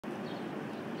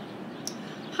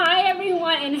Hi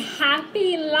everyone and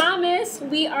happy Lammas.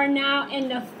 We are now in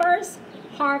the first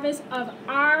harvest of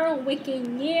our wicked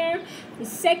year. The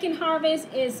second harvest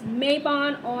is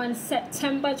Mabon on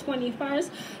September 21st.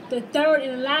 The third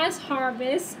and last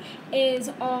harvest is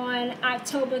on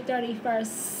October 31st,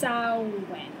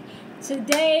 Samhain.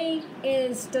 Today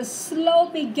is the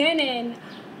slow beginning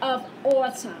of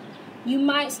autumn. You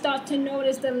might start to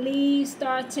notice the leaves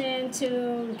starting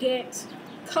to get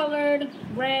colored,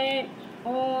 red,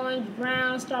 orange,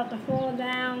 brown, start to fall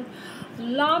down.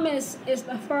 Lammas is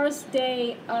the first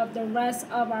day of the rest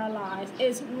of our lives.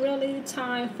 It's really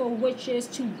time for witches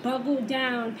to buckle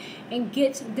down and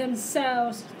get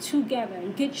themselves together.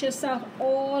 Get yourself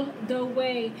all the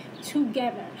way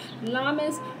together.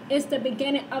 Lammas is the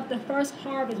beginning of the first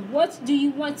harvest. What do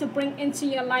you want to bring into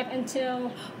your life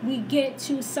until we get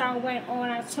to Samhain on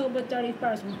October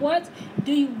 31st? What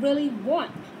do you really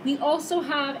want? We also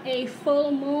have a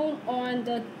full moon on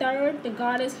the 3rd. The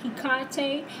goddess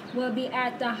Hecate will be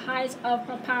at the height of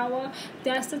her power.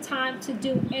 That's the time to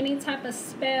do any type of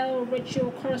spell,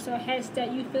 ritual, curse, or hex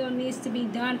that you feel needs to be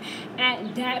done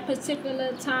at that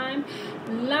particular time.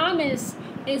 Lammas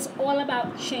is all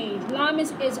about change.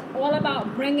 Lammas is all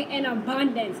about bringing in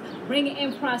abundance, bringing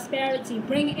in prosperity,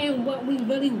 bringing in what we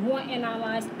really want in our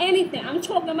lives. Anything. I'm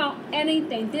talking about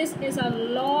anything. This is a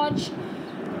large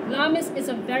Lammas is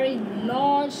a very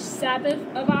large Sabbath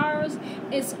of ours.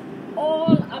 It's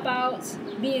all about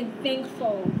being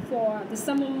thankful for the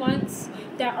summer months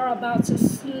that are about to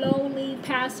slowly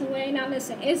pass away. Now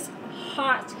listen, it's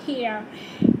hot here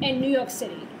in New York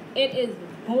City. It is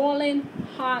boiling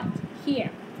hot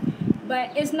here.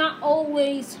 But it's not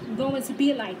always going to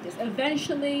be like this.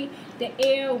 Eventually, the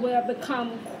air will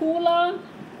become cooler.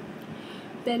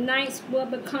 The nights will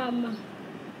become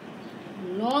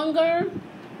longer.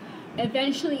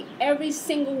 Eventually, every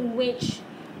single witch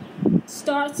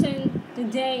starting the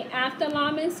day after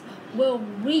Lammas will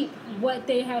reap what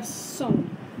they have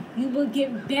sown. You will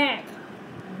get back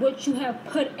what you have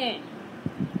put in.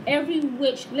 Every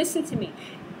witch, listen to me,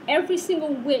 every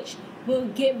single witch will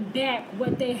get back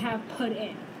what they have put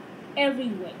in. Every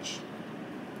witch.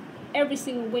 Every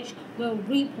single witch will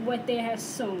reap what they have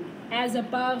sown. As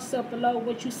above, so below.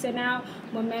 What you send out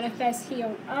will manifest here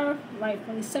on earth.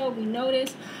 Rightfully so. We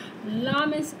notice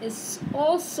Lammas is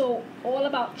also all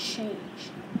about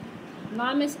change.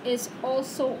 Lammas is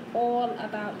also all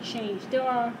about change. There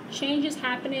are changes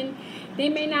happening. They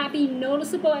may not be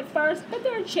noticeable at first, but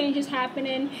there are changes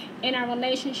happening in our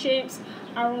relationships,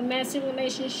 our romantic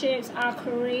relationships, our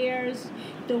careers,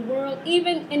 the world,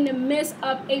 even in the midst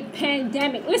of a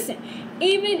pandemic. Listen,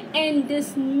 even in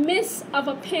this midst of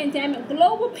a pandemic,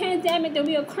 global pandemic that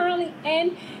we are currently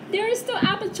in, there is still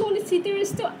opportunity. There is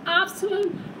still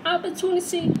optimum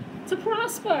opportunity to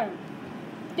prosper.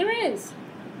 There is.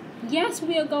 Yes,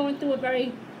 we are going through a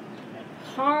very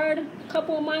hard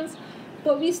couple of months,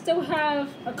 but we still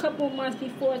have a couple of months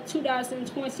before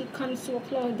 2020 comes to a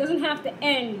close. It doesn't have to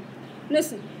end.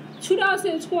 Listen,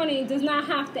 2020 does not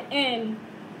have to end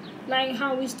like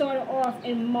how we started off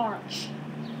in March.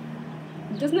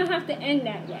 It does not have to end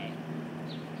that way.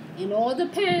 It all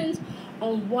depends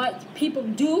on what people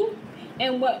do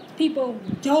and what people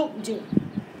don't do.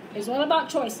 It's all about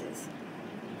choices.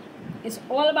 It's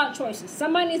all about choices.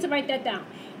 Somebody needs to write that down.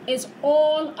 It's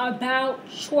all about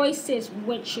choices,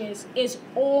 witches. It's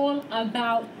all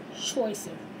about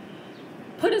choices.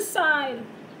 Put aside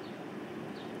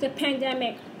the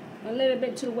pandemic a little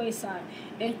bit to the wayside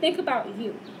and think about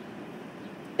you.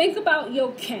 Think about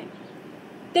your kin.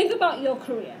 Think about your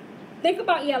career. Think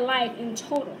about your life in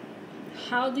total.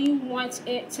 How do you want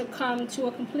it to come to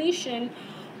a completion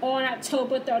on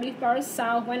October 31st,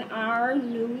 Samhain, our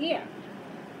new year?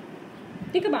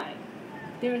 Think about it.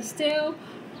 There is still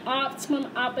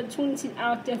optimum opportunities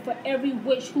out there for every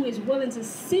witch who is willing to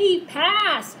see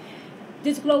past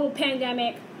this global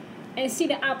pandemic and see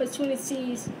the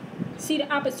opportunities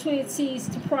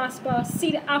to prosper,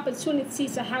 see the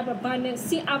opportunities to have abundance,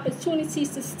 see opportunities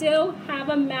to still have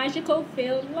a magical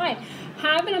filled life.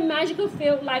 Having a magical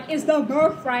filled life is the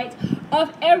birthright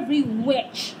of every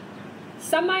witch.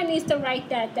 Somebody needs to write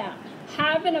that down.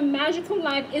 Having a magical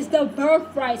life is the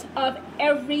birthright of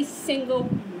every single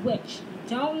witch.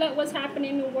 Don't let what's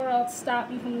happening in the world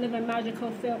stop you from living a magical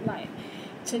filled life.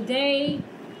 Today,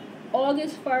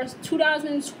 August 1st,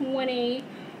 2020,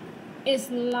 is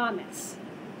Lammas.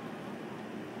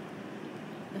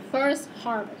 The first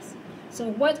harvest. So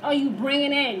what are you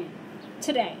bringing in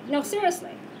today? No,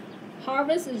 seriously.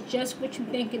 Harvest is just what you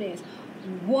think it is.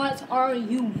 What are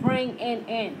you bringing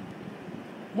in?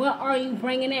 What are you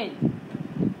bringing in?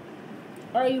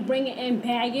 Are you bringing in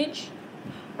baggage?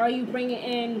 Are you bringing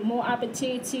in more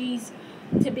opportunities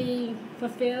to be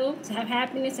fulfilled, to have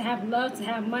happiness, to have love, to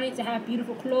have money, to have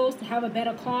beautiful clothes, to have a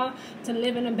better car, to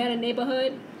live in a better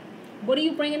neighborhood? What are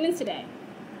you bringing in today?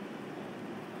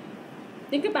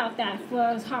 Think about that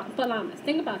for Lammas.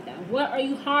 Think about that. What are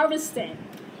you harvesting?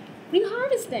 What are you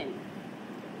harvesting?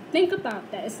 Think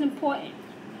about that. It's important.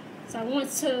 So I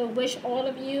want to wish all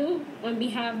of you, on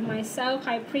behalf of myself,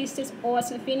 High Priestess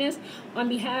Austin Phoenix, on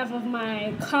behalf of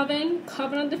my coven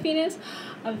of the Phoenix,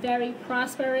 a very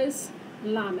prosperous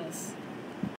Lammas.